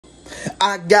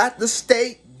I got the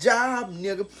state job,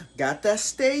 nigga. Got that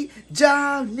state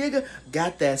job, nigga.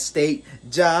 Got that state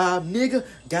job, nigga.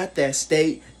 Got that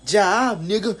state job,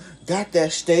 nigga. Got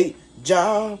that state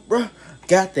job, bruh.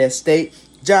 Got that state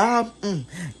job.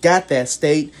 Got that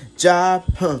state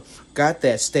job. Got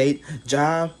that state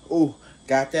job. Ooh.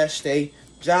 Got that state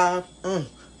job.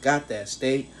 Got that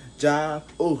state job.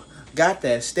 Ooh. Got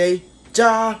that state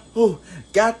job. Ooh.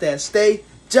 Got that state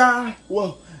job.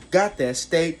 Whoa. Got that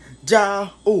state job.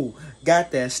 Ooh.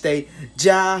 Got that state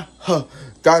job.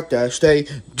 Got that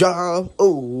state job.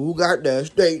 Ooh. Got that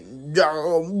state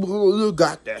job.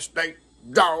 Got that state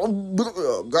job.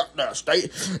 Got that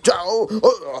state job.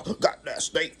 Got that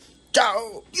state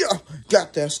job. Yeah.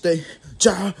 Got that state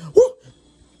job. Woo.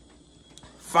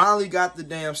 Finally got the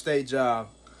damn state job.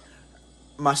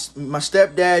 My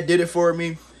stepdad did it for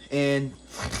me in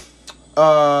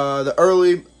the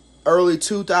early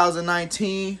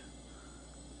 2019.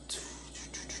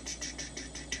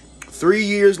 3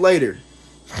 years later,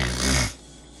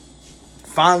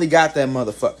 finally got that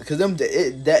motherfucker. Because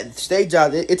that state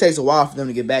job, it takes a while for them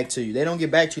to get back to you. They don't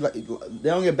get back to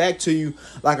you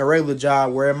like a regular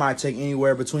job where it might take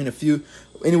anywhere between a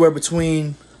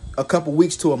couple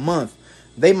weeks to a month.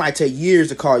 They might take years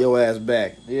to call your ass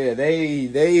back. Yeah,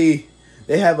 they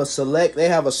have a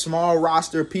small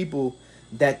roster of people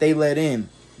that they let in.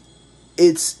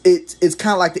 It's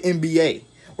kind of like the NBA,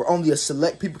 where only a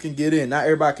select people can get in. Not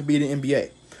everybody can be in the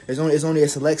NBA. There's only a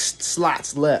select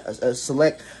slots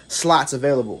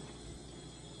available.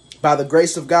 By the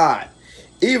grace of God,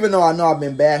 even though I know I've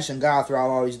been bashing God throughout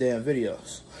all these damn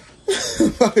videos,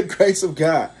 by the grace of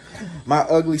God, my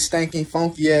ugly, stinking,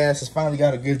 funky ass has finally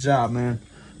got a good job, man.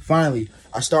 Finally,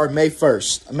 I started May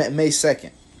 1st. May 2nd.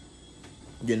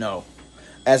 You know,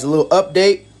 as a little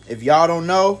update, if y'all don't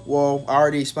know, well, I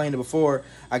already explained it before.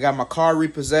 I got my car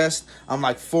repossessed. I'm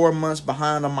like 4 months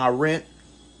behind on my rent.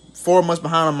 4 months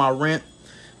behind on my rent.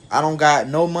 I don't got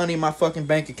no money in my fucking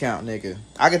bank account, nigga.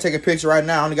 I can take a picture right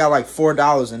now. I only got like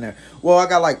 $4 in there. Well, I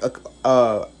got like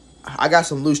I got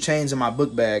some loose change in my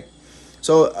book bag.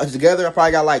 So together, I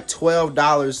probably got like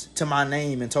 $12 to my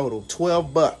name in total.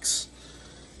 12 bucks.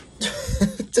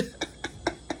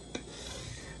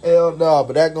 Hell no,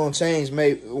 but that gonna change.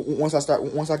 Maybe once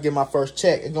I get my first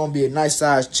check, it's gonna be a nice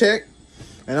size check,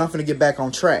 and I'm finna get back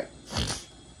on track.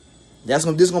 This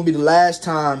is gonna be the last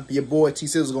time your boy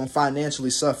T.Sizzle is gonna financially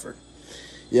suffer.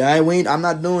 Yeah, I'm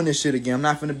not doing this shit again. I'm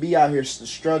not finna be out here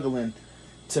struggling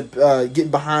to get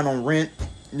behind on rent.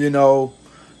 You know,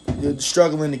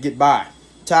 struggling to get by.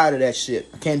 Tired of that shit.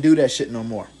 I can't do that shit no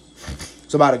more.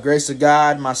 So by the grace of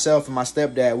God, myself and my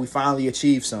stepdad, we finally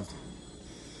achieved something.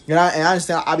 You know, and I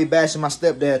understand I'll be bashing my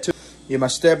stepdad too. Yeah, my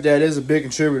stepdad is a big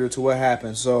contributor to what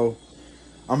happened. So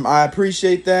I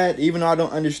appreciate that. Even though I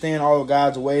don't understand all of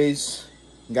God's ways,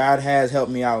 God has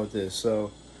helped me out with this.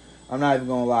 So I'm not even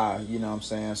going to lie. You know what I'm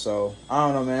saying? So I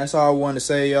don't know, man. That's all I wanted to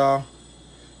say, y'all.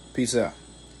 Peace out.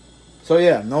 So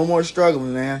yeah, no more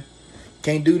struggling, man.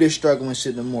 Can't do this struggling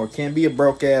shit no more. Can't be a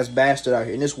broke-ass bastard out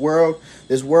here. In this world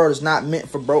is not meant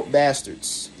for broke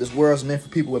bastards. This world is meant for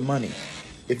people with money.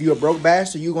 If you're a broke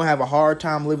bastard, you're going to have a hard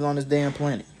time living on this damn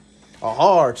planet. A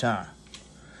hard time.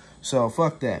 So,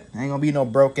 fuck that. Ain't going to be no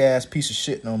broke-ass piece of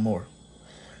shit no more.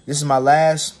 This is my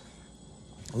last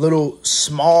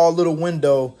small little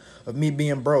window of me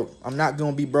being broke. I'm not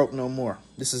going to be broke no more.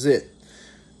 This is it.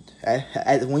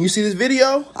 When you see this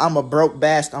video, I'm a broke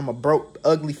bastard. I'm a broke,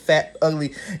 ugly, fat,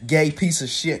 ugly, gay piece of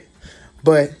shit.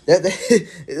 But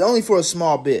it's only for a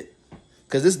small bit.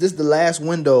 Because this is the last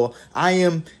window. I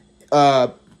am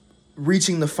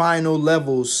reaching the final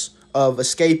levels of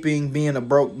escaping being a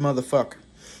broke motherfucker.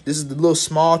 This is the little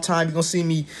small time you're going to see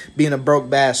me being a broke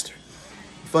bastard.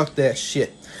 Fuck that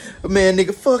shit. But man,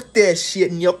 nigga, fuck that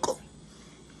shit, nigga.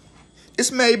 It's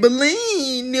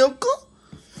Maybelline, nigga.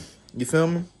 You feel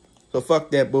me? So fuck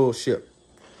that bullshit.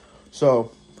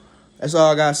 So that's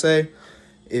all I gotta say.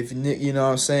 If you know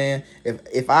what I'm saying,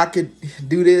 if I could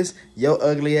do this, your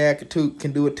ugly ass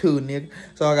can do it too, nigga.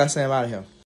 That's all I gotta say. I'm out of here.